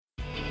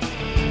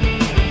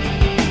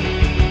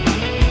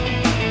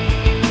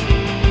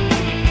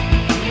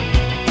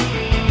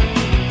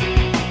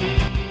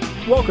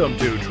Welcome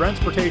to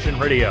Transportation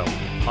Radio.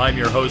 I'm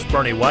your host,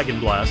 Bernie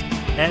Wagenblast,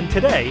 and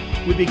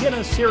today we begin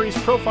a series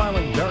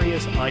profiling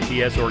various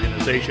ITS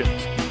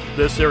organizations.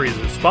 This series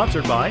is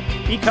sponsored by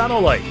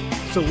Econolite,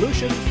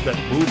 solutions that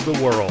move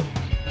the world.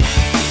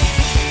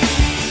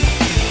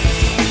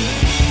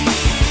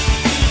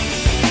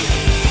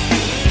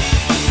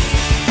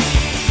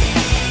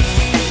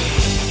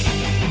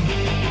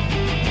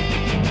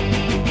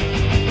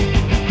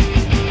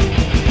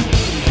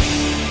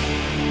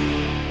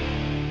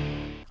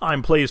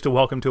 I'm pleased to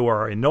welcome to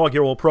our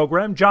inaugural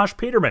program Josh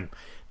Peterman.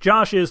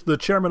 Josh is the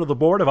chairman of the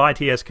board of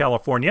ITS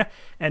California,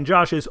 and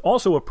Josh is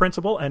also a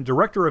principal and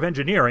director of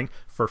engineering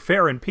for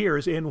Fair &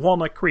 Piers in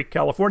Walnut Creek,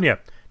 California.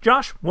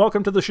 Josh,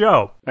 welcome to the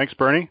show. Thanks,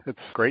 Bernie. It's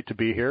great to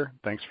be here.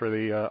 Thanks for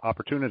the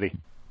opportunity.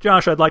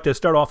 Josh, I'd like to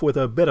start off with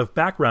a bit of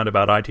background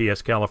about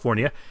ITS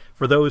California.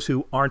 For those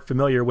who aren't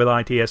familiar with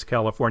ITS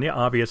California,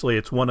 obviously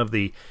it's one of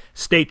the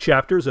state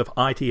chapters of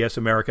ITS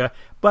America,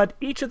 but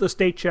each of the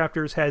state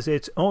chapters has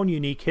its own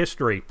unique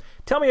history.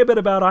 Tell me a bit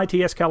about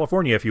ITS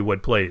California, if you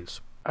would, please.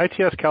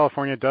 ITS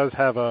California does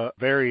have a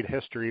varied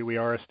history. We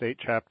are a state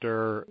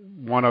chapter,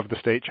 one of the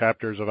state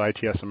chapters of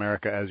ITS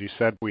America, as you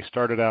said. We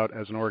started out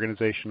as an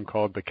organization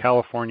called the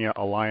California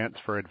Alliance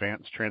for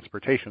Advanced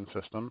Transportation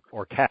System,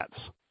 or CATS.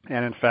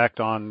 And in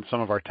fact, on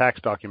some of our tax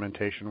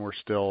documentation, we're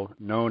still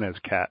known as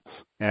CATS.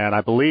 And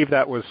I believe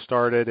that was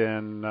started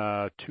in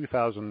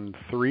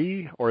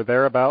 2003 or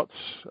thereabouts,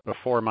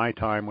 before my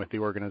time with the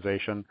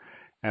organization.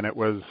 And it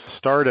was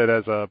started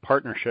as a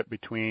partnership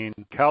between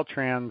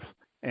Caltrans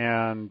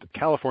and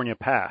California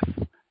Path.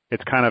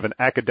 It's kind of an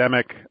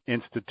academic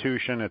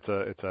institution. It's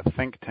a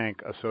think tank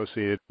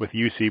associated with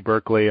UC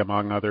Berkeley,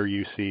 among other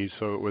UCs.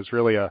 So it was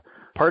really a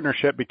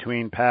partnership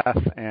between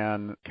Path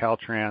and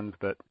Caltrans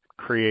that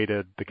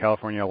created the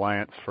California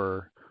Alliance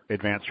for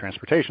Advanced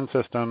Transportation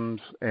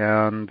Systems,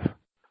 and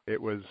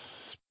it was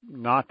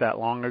not that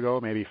long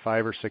ago, maybe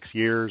 5 or 6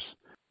 years,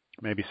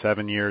 maybe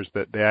 7 years,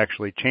 that they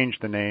actually changed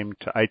the name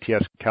to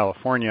ITS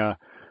California,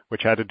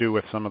 which had to do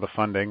with some of the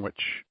funding,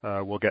 which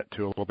we'll get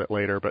to a little bit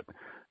later, but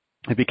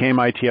it became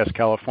ITS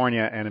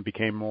California, and it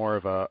became more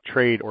of a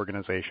trade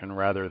organization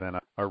rather than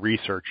a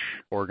research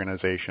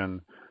organization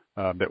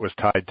that was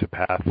tied to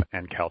PATH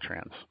and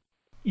Caltrans.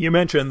 You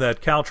mentioned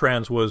that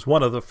Caltrans was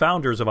one of the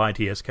founders of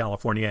ITS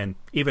California and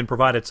even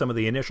provided some of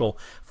the initial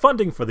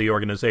funding for the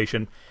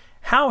organization.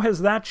 How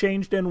has that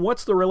changed, and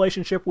what's the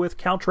relationship with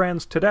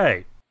Caltrans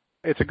today?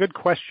 It's a good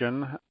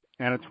question,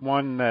 and it's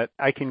one that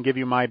I can give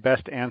you my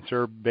best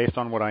answer based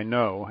on what I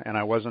know, and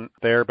I wasn't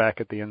there back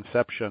at the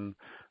inception.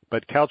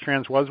 But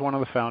Caltrans was one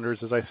of the founders,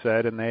 as I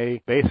said, and they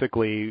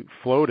basically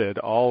floated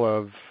all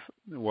of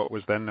what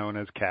was then known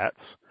as CATS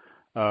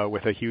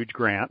with a huge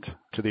grant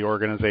to the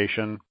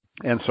organization.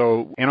 And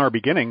so in our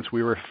beginnings,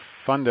 we were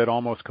funded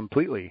almost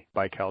completely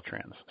by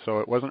Caltrans. So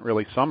it wasn't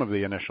really some of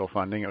the initial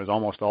funding, it was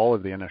almost all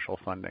of the initial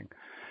funding.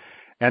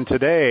 And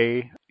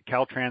today,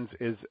 Caltrans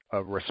is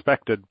a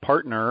respected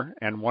partner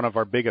and one of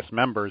our biggest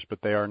members, but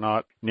they are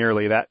not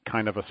nearly that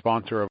kind of a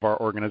sponsor of our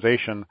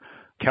organization.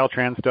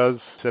 Caltrans does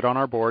sit on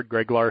our board.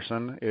 Greg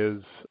Larson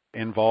is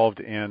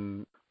involved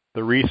in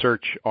the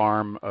research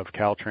arm of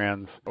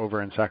Caltrans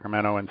over in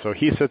Sacramento, and so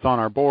he sits on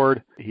our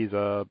board. He's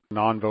a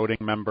non-voting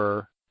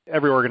member.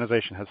 Every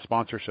organization has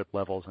sponsorship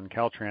levels, and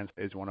Caltrans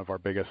is one of our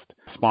biggest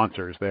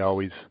sponsors. They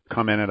always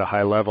come in at a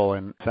high level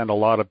and send a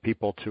lot of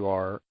people to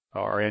our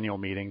annual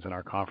meetings and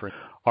our conference.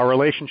 Our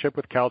relationship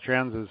with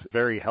Caltrans is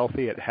very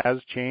healthy. It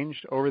has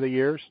changed over the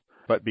years,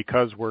 but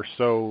because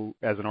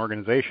as an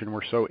organization,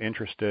 we're so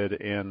interested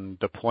in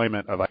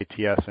deployment of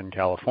ITS in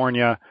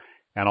California,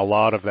 and a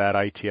lot of that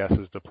ITS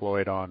is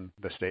deployed on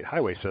the state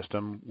highway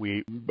system,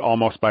 we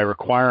almost by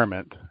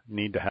requirement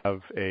need to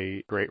have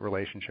a great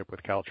relationship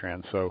with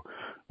Caltrans. So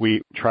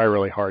we try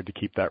really hard to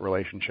keep that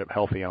relationship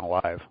healthy and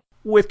alive.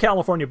 With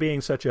California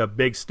being such a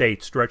big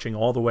state, stretching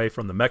all the way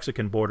from the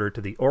Mexican border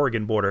to the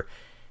Oregon border,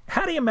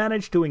 how do you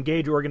manage to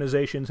engage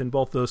organizations in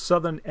both the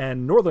southern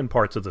and northern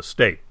parts of the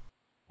state?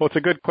 Well, it's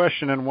a good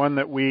question, and one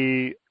that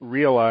we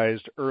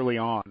realized early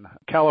on.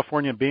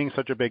 California, being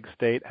such a big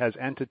state, has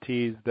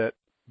entities that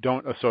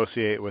don't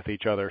associate with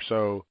each other.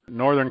 So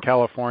Northern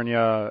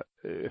California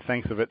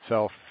thinks of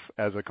itself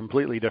as a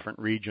completely different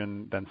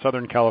region than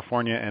Southern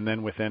California, and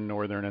then within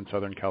Northern and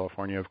Southern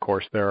California, of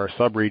course, there are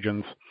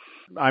subregions.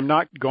 I'm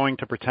not going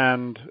to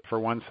pretend for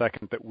 1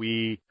 second that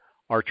we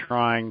are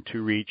trying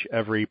to reach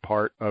every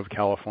part of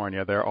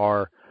California. There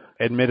are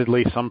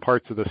admittedly some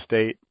parts of the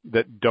state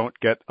that don't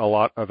get a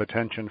lot of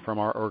attention from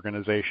our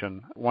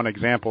organization. One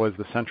example is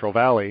the Central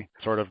Valley,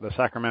 sort of the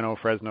Sacramento,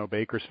 Fresno,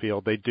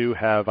 Bakersfield. They do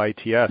have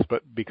ITS,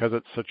 but because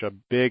it's such a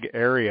big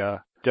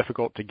area,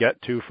 difficult to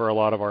get to for a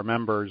lot of our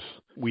members,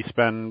 we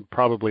spend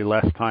probably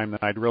less time than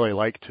I'd really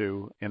like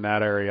to in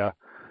that area.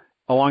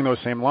 Along those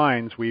same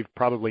lines, we've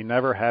probably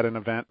never had an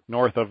event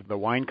north of the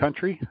wine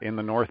country in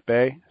the North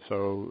Bay,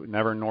 so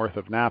never north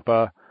of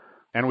Napa.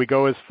 And we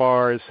go as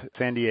far as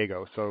San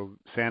Diego. So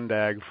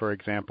Sandag, for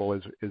example,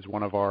 is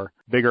one of our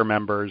bigger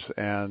members.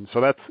 And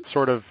so that's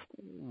sort of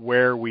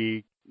where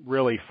we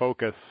really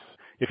focus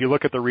if you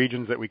look at the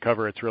regions that we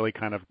cover, it's really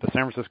kind of the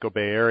San Francisco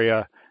Bay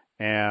Area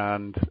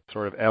and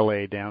sort of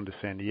LA down to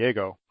San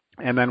Diego.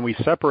 And then we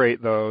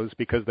separate those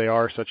because they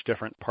are such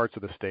different parts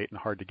of the state and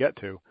hard to get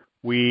to.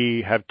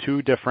 We have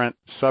two different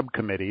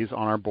subcommittees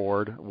on our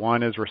board.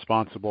 One is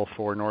responsible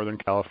for Northern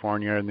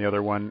California and the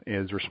other one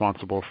is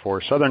responsible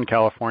for Southern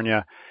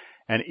California.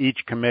 And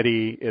each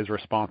committee is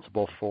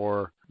responsible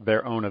for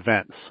their own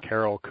events.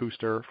 Carol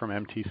Kuster from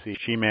MTC,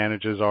 she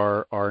manages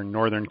our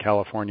Northern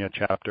California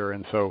chapter.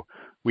 And so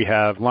we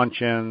have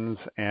luncheons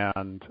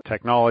and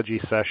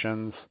technology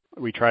sessions.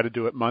 We try to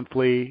do it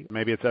monthly.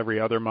 Maybe it's every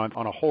other month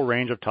on a whole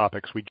range of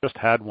topics. We just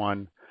had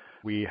one.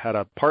 We had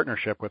a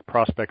partnership with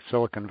Prospect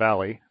Silicon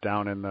Valley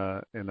down in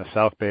the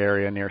South Bay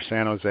Area near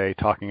San Jose,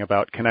 talking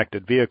about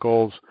connected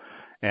vehicles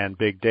and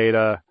big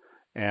data.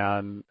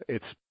 And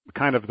it's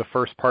kind of the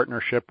first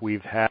partnership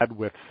we've had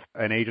with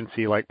an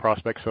agency like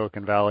Prospect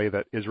Silicon Valley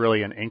that is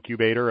really an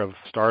incubator of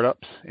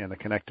startups in the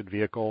connected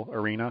vehicle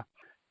arena.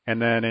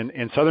 And then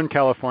in Southern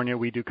California,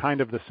 we do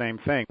kind of the same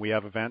thing. We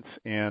have events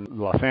in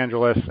Los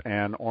Angeles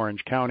and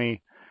Orange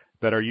County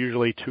that are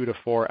usually 2 to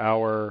 4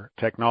 hour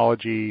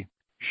technology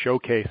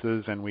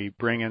showcases, and we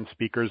bring in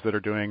speakers that are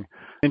doing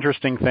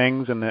interesting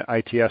things in the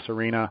ITS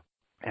arena.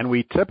 And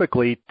we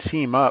typically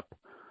team up.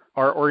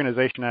 Our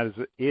organization as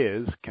it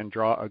is can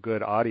draw a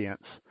good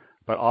audience,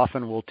 but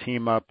often we'll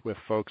team up with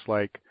folks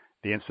like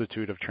the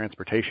Institute of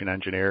Transportation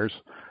Engineers.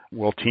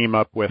 We'll team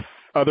up with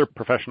other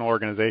professional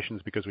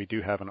organizations because we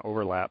do have an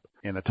overlap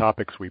in the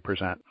topics we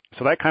present.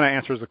 So that kind of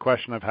answers the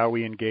question of how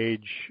we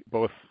engage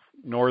both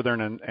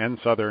northern and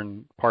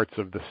southern parts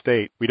of the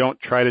state. We don't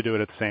try to do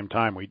it at the same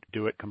time. We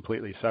do it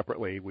completely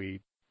separately.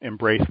 We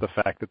embrace the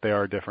fact that they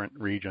are different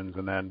regions,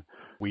 and then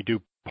we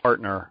do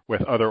partner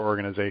with other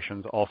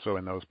organizations also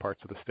in those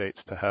parts of the states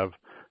to have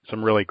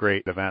some really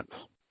great events.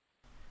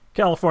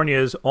 California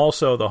is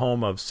also the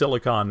home of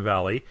Silicon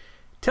Valley.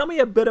 Tell me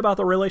a bit about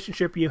the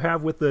relationship you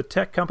have with the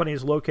tech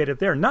companies located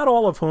there, not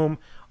all of whom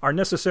are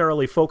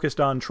necessarily focused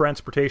on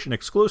transportation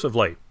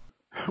exclusively.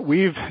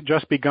 We've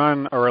just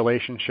begun a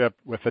relationship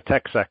with the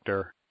tech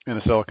sector in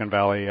the Silicon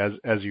Valley,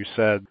 as you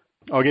said.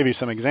 I'll give you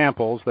some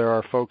examples. There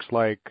are folks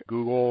like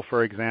Google,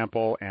 for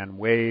example, and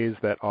Waze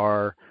that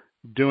are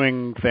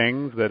doing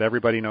things that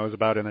everybody knows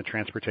about in the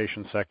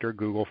transportation sector.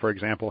 Google, for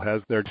example,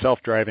 has their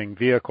self-driving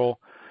vehicle.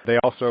 They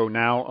also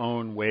now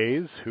own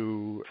Waze,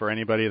 who, for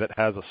anybody that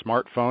has a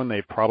smartphone,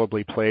 they've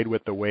probably played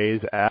with the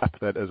Waze app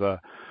that is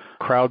a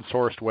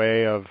crowdsourced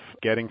way of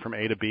getting from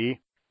A to B.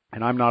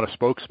 And I'm not a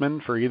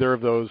spokesman for either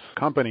of those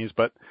companies,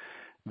 but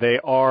they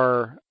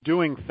are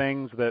doing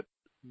things that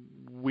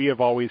we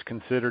have always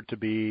considered to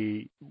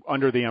be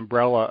under the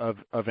umbrella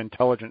of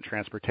intelligent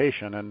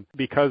transportation. And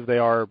because they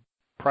are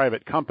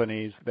private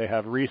companies, they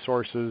have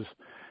resources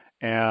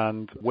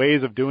and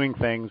ways of doing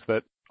things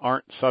that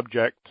aren't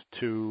subject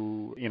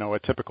to,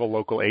 a typical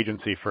local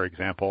agency, for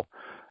example.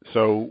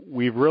 So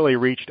we've really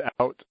reached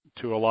out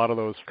to a lot of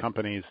those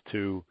companies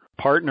to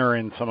partner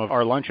in some of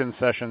our luncheon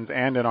sessions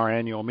and in our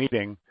annual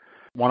meeting.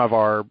 One of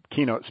our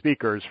keynote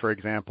speakers, for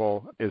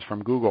example, is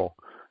from Google.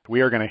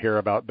 We are going to hear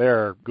about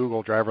their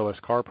Google driverless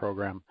car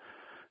program.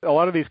 A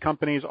lot of these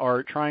companies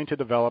are trying to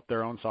develop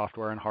their own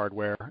software and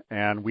hardware,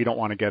 and we don't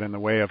want to get in the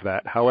way of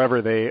that.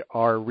 However, they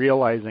are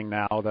realizing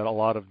now that a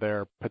lot of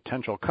their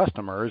potential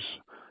customers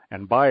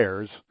and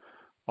buyers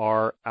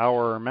are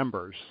our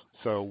members.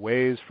 So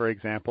Waze, for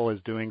example,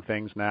 is doing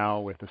things now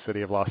with the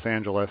city of Los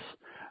Angeles,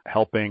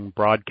 helping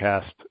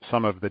broadcast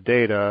some of the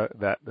data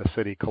that the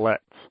city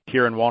collects.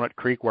 Here in Walnut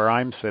Creek, where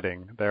I'm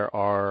sitting, there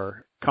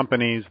are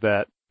companies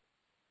that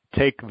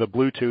take the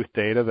Bluetooth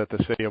data that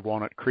the city of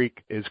Walnut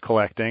Creek is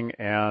collecting,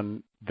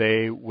 and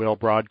they will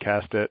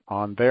broadcast it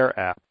on their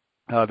app.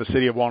 The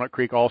city of Walnut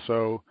Creek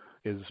also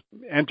is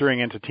entering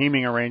into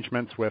teaming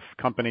arrangements with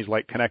companies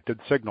like Connected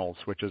Signals,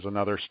 which is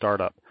another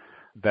startup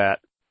that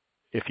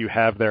if you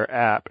have their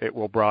app, it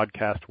will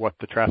broadcast what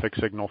the traffic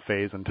signal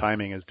phase and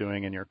timing is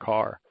doing in your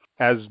car.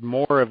 As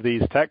more of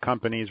these tech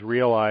companies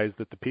realize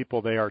that the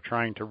people they are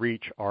trying to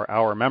reach are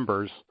our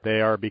members,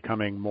 they are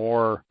becoming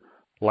more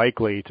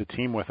likely to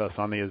team with us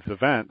on these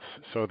events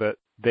so that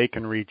they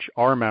can reach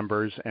our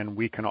members and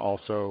we can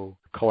also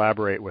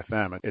collaborate with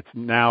them. It's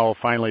now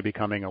finally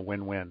becoming a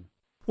win-win.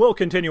 We'll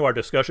continue our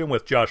discussion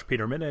with Josh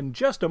Peterman in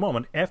just a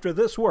moment after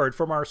this word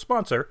from our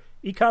sponsor,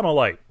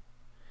 Econolite.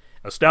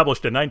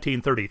 Established in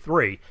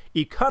 1933,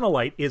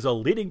 Econolite is a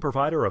leading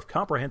provider of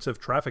comprehensive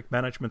traffic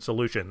management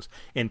solutions,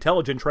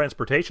 intelligent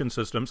transportation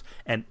systems,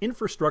 and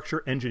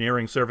infrastructure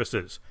engineering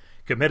services.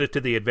 Committed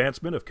to the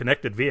advancement of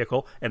connected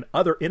vehicle and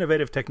other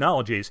innovative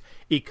technologies,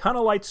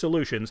 Econolite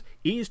solutions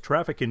ease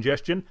traffic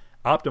congestion,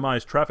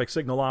 optimize traffic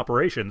signal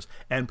operations,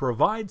 and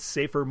provide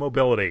safer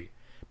mobility.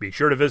 Be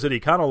sure to visit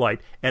Econolite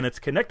and its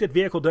connected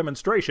vehicle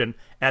demonstration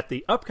at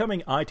the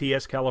upcoming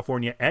ITS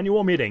California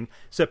annual meeting,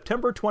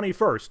 September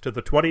 21st to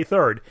the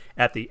 23rd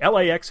at the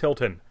LAX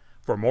Hilton.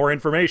 For more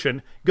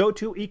information, go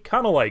to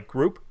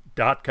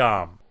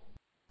econolitegroup.com.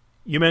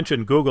 You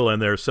mentioned Google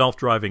and their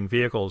self-driving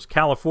vehicles.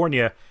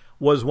 California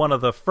was one of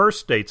the first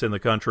states in the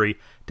country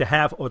to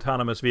have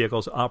autonomous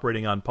vehicles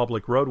operating on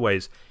public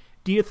roadways.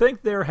 Do you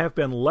think there have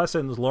been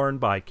lessons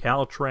learned by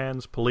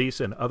Caltrans, police,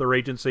 and other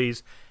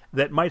agencies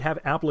that might have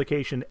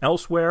application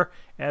elsewhere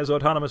as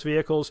autonomous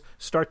vehicles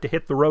start to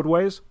hit the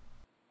roadways?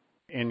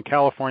 In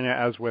California,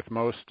 as with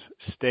most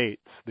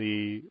states,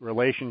 the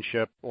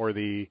relationship or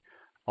the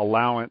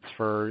allowance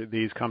for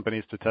these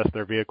companies to test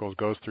their vehicles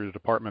goes through the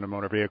Department of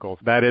Motor Vehicles.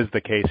 That is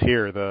the case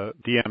here. The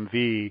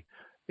DMV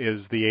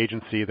is the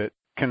agency that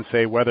can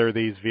say whether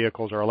these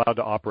vehicles are allowed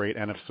to operate,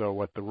 and if so,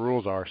 what the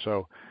rules are.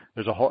 So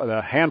there's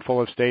a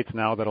handful of states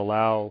now that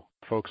allow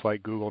folks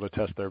like Google to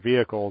test their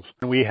vehicles.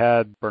 And we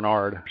had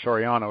Bernard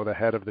Soriano, the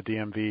head of the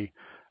DMV.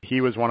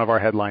 He was one of our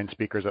headline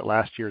speakers at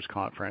last year's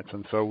conference.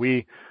 And so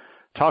we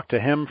talked to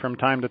him from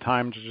time to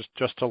time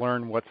just to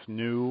learn what's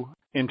new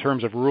in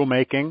terms of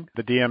rulemaking.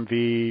 The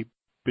DMV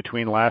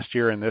between last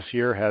year and this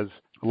year has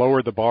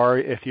lowered the bar,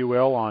 if you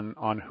will,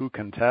 on who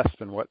can test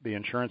and what the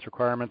insurance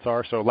requirements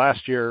are. So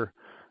last year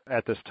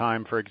at this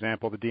time, for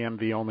example, the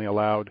DMV only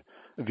allowed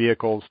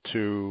vehicles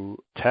to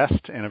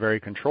test in a very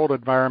controlled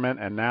environment,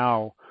 and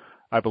now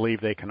I believe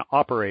they can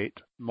operate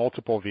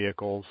multiple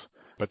vehicles,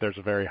 but there's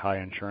a very high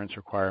insurance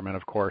requirement,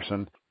 of course.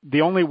 And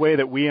the only way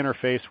that we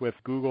interface with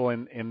Google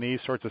in these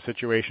sorts of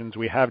situations,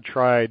 we have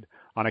tried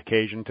on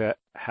occasion to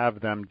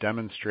have them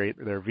demonstrate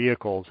their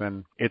vehicles,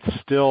 and it's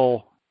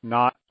still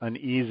not an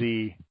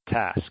easy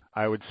task.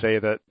 I would say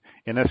that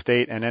in this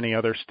state and any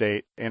other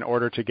state, in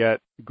order to get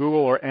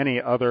Google or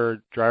any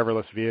other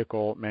driverless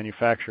vehicle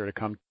manufacturer to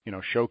come,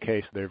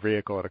 showcase their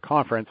vehicle at a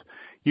conference,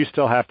 you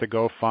still have to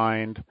go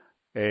find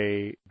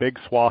a big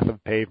swath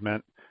of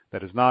pavement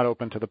that is not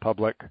open to the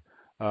public,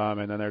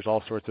 and then there's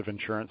all sorts of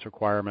insurance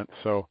requirements.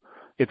 So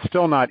it's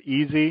still not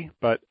easy,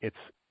 but it's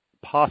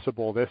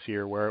possible this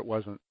year where it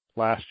wasn't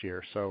last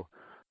year. So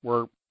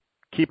we're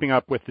keeping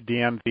up with the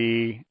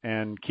DMV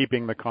and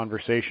keeping the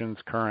conversations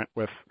current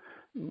with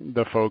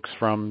the folks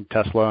from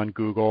Tesla and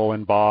Google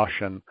and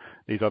Bosch and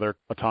these other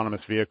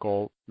autonomous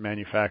vehicle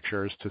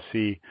manufacturers to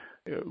see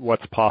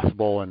what's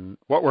possible and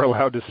what we're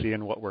allowed to see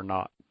and what we're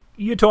not.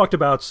 You talked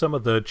about some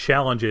of the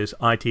challenges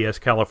ITS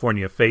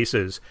California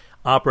faces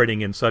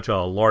operating in such a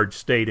large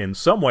state, in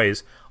some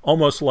ways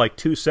almost like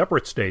two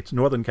separate states,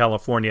 Northern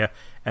California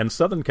and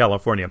Southern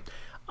California.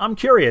 I'm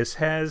curious,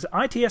 has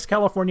ITS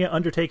California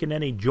undertaken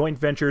any joint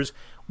ventures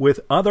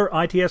with other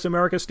ITS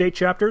America state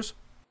chapters?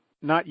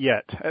 Not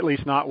yet, at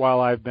least not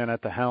while I've been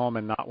at the helm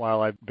and not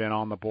while I've been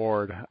on the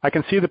board. I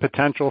can see the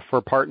potential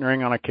for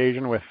partnering on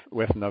occasion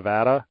with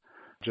Nevada,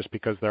 just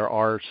because there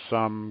are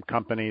some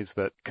companies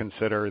that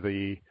consider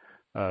the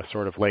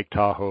sort of Lake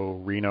Tahoe,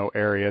 Reno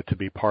area to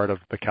be part of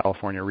the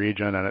California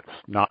region, and it's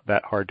not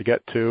that hard to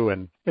get to,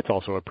 and it's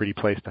also a pretty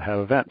place to have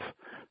events.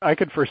 I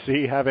could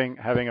foresee having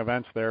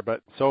events there,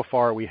 but so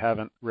far we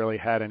haven't really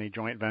had any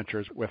joint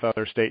ventures with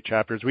other state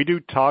chapters. We do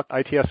talk.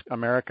 ITS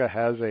America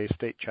has a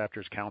state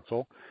chapters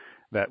council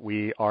that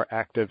we are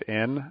active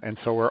in, and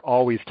so we're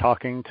always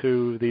talking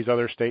to these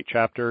other state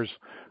chapters,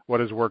 what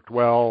has worked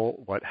well,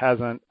 what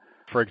hasn't.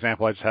 For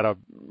example, I just had a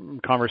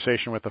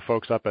conversation with the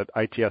folks up at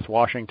ITS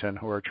Washington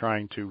who are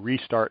trying to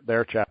restart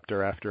their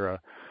chapter after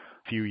a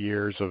few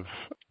years of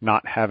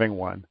not having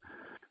one.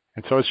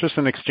 And so it's just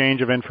an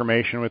exchange of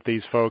information with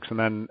these folks. And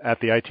then at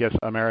the ITS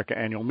America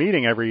annual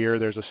meeting every year,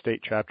 there's a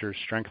state chapter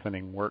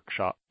strengthening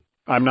workshop.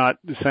 I'm not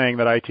saying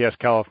that ITS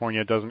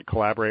California doesn't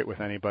collaborate with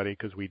anybody,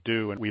 because we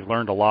do, and we've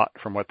learned a lot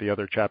from what the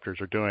other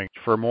chapters are doing.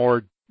 For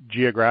more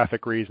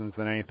geographic reasons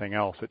than anything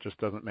else, it just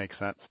doesn't make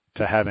sense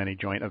to have any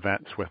joint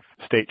events with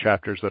state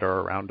chapters that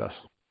are around us.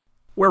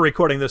 We're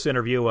recording this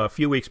interview a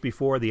few weeks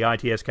before the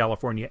ITS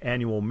California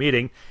annual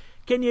meeting.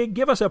 Can you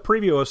give us a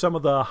preview of some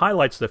of the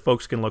highlights that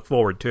folks can look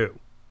forward to?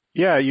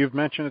 Yeah, you've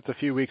mentioned it's a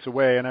few weeks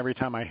away, and every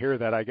time I hear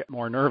that, I get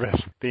more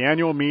nervous. The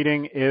annual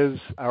meeting is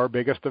our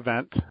biggest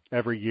event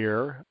every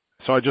year.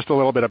 So just a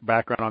little bit of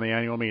background on the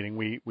annual meeting.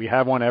 We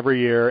have one every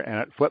year, and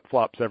it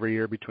flip-flops every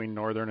year between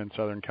Northern and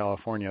Southern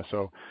California.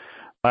 So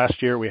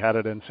last year we had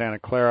it in Santa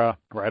Clara,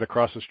 right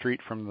across the street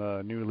from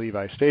the new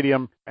Levi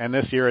Stadium. And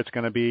this year it's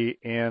going to be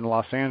in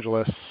Los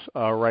Angeles,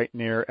 right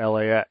near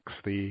LAX.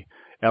 The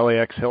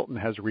LAX Hilton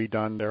has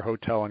redone their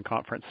hotel and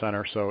conference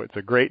center, so it's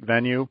a great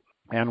venue,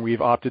 and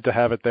we've opted to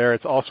have it there.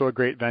 It's also a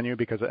great venue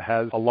because it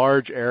has a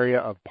large area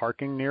of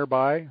parking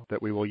nearby that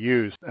we will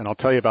use, and I'll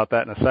tell you about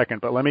that in a second.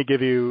 But let me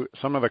give you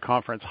some of the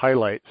conference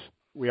highlights.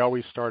 We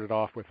always started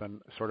off with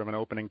sort of an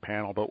opening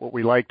panel, but what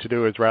we like to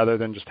do is, rather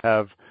than just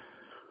have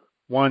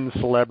one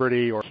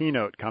celebrity or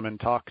keynote come and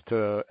talk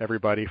to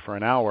everybody for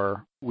an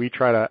hour, we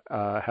try to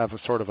have a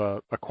sort of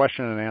a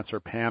question and answer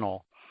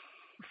panel.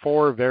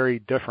 4 very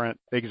different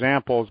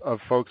examples of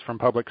folks from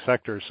public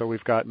sectors. So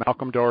we've got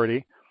Malcolm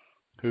Doherty,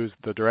 who's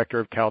the director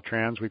of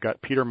Caltrans. We've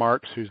got Peter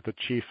Marks, who's the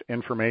chief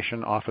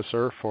information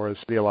officer for the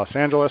city of Los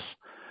Angeles.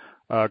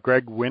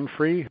 Greg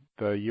Winfrey,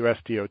 the U.S.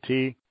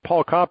 DOT.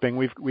 Paul Copping,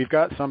 we've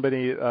got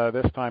somebody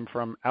this time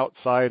from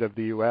outside of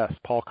the U.S.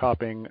 Paul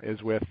Copping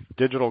is with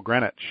Digital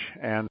Greenwich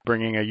and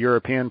bringing a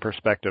European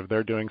perspective.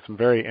 They're doing some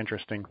very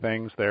interesting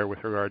things there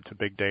with regard to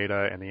big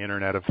data and the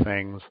Internet of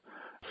Things.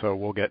 So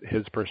we'll get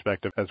his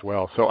perspective as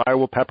well. So I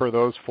will pepper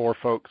those 4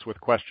 folks with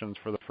questions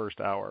for the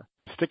first hour.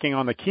 Sticking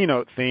on the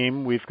keynote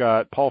theme, we've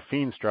got Paul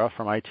Feenstra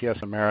from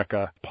ITS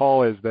America.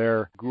 Paul is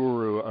their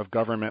guru of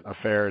government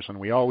affairs, and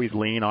we always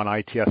lean on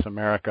ITS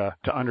America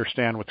to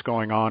understand what's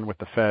going on with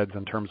the feds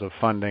in terms of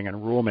funding and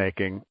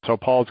rulemaking. So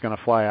Paul's going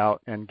to fly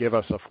out and give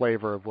us a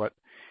flavor of what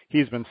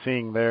he's been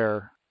seeing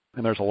there.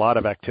 And there's a lot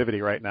of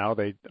activity right now.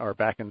 They are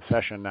back in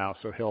session now,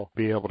 so he'll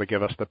be able to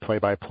give us the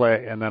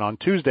play-by-play. And then on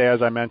Tuesday,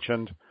 as I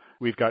mentioned,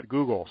 we've got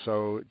Google.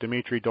 So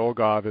Dmitry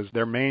Dolgov is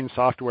their main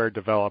software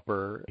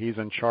developer. He's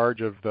in charge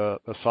of the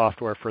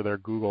software for their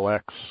Google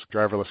X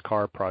driverless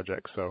car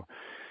project. So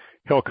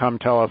he'll come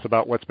tell us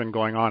about what's been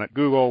going on at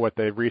Google, what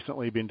they've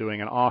recently been doing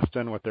in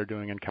Austin, what they're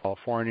doing in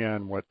California,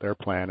 and what their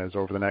plan is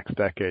over the next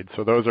decade.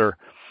 So those are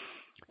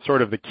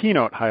sort of the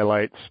keynote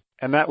highlights.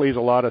 And that leaves a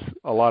lot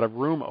of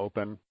room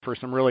open for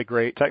some really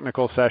great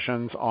technical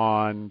sessions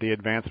on the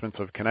advancements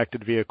of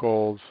connected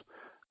vehicles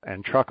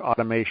and truck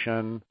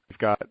automation. We've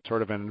got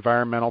sort of an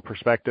environmental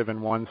perspective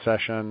in one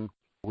session.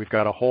 We've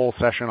got a whole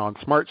session on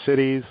smart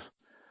cities.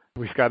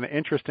 We've got an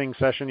interesting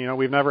session.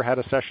 We've never had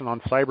a session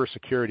on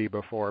cybersecurity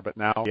before, but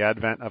now the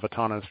advent of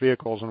autonomous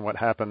vehicles and what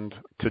happened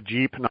to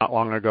Jeep not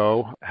long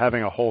ago,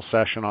 having a whole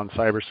session on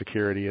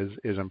cybersecurity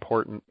is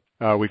important.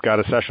 We've got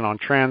a session on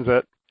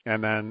transit.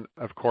 And then,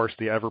 of course,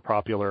 the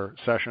ever-popular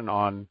session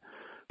on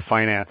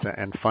finance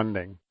and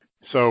funding.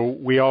 So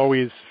we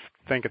always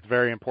think it's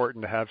very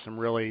important to have some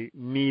really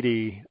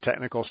meaty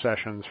technical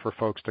sessions for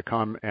folks to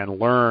come and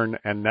learn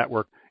and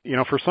network.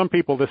 For some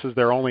people, this is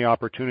their only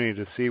opportunity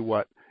to see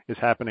what is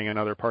happening in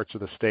other parts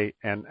of the state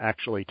and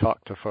actually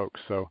talk to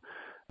folks. So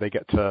they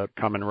get to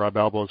come and rub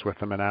elbows with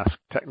them and ask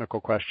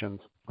technical questions.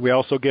 We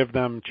also give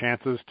them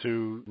chances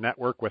to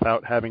network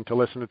without having to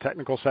listen to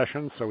technical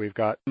sessions. So we've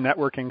got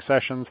networking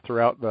sessions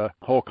throughout the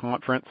whole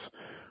conference.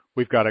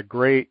 We've got a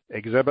great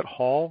exhibit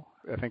hall.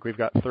 I think we've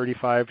got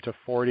 35 to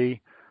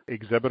 40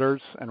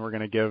 exhibitors, and we're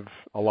going to give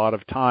a lot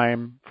of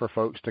time for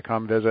folks to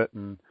come visit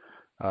and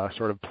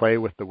sort of play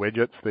with the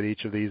widgets that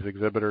each of these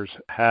exhibitors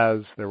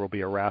has. There will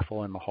be a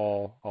raffle in the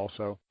hall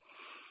also.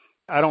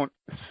 I don't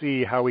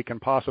see how we can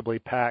possibly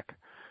pack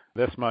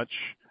this much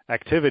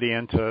activity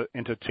into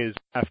 2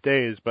 half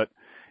days, but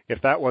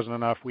if that wasn't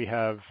enough, we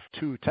have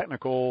 2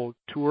 technical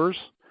tours.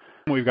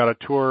 We've got a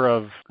tour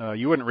of,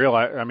 you wouldn't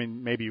realize,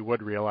 maybe you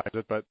would realize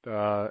it, but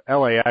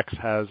LAX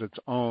has its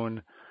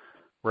own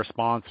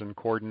response and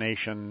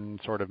coordination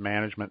sort of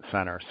management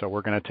center. So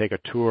we're going to take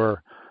a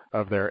tour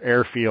of their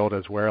airfield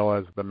as well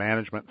as the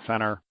management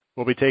center.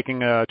 We'll be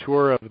taking a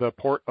tour of the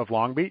port of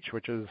Long Beach,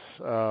 which is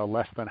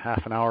less than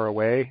half an hour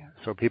away,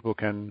 so people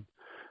can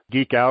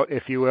geek out,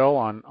 if you will,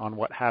 on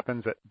what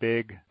happens at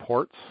big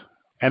ports.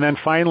 And then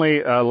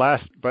finally,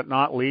 last but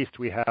not least,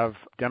 we have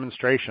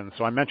demonstrations.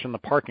 So I mentioned the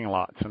parking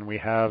lots, and we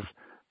have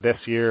this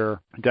year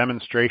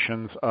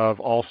demonstrations of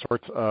all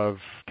sorts of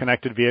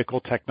connected vehicle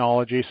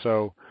technology.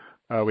 So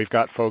we've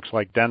got folks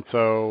like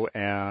Denso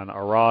and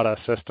Arada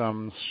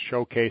Systems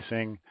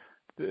showcasing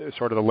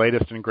sort of the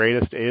latest and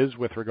greatest is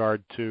with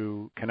regard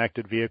to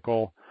connected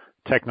vehicle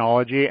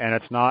technology, and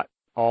it's not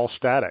all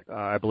static.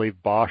 I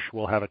believe Bosch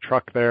will have a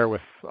truck there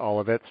with all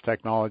of its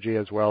technology,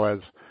 as well as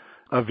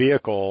a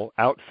vehicle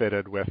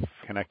outfitted with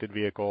connected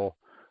vehicle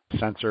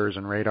sensors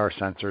and radar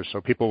sensors.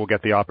 So people will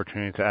get the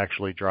opportunity to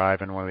actually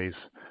drive in one of these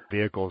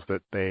vehicles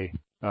that they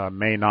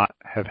may not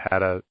have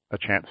had a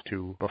chance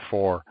to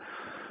before.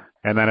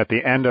 And then at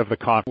the end of the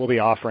conference, we'll be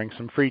offering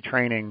some free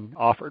training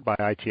offered by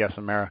ITS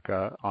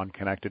America on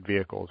connected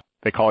vehicles.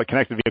 They call it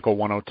Connected Vehicle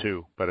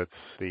 102, but it's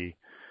the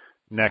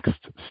next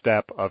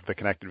step of the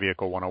Connected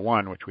Vehicle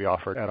 101, which we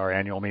offered at our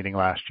annual meeting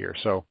last year.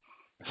 So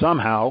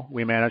somehow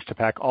we managed to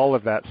pack all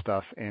of that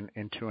stuff in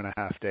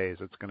 2.5 days.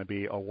 It's going to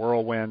be a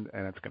whirlwind,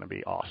 and it's going to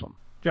be awesome.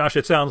 Josh,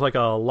 it sounds like a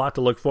lot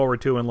to look forward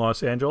to in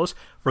Los Angeles.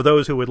 For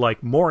those who would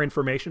like more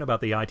information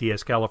about the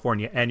ITS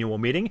California annual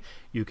meeting,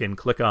 you can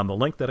click on the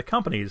link that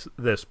accompanies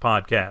this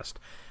podcast.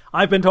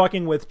 I've been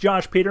talking with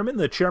Josh Peterman,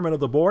 the chairman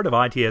of the board of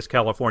ITS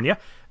California,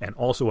 and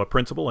also a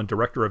principal and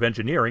director of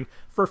engineering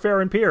for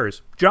Fehr &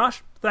 Peers.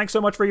 Josh, thanks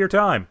so much for your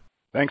time.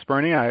 Thanks,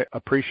 Bernie. I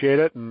appreciate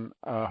it, and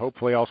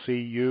hopefully I'll see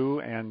you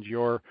and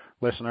your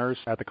listeners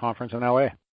at the conference in LA.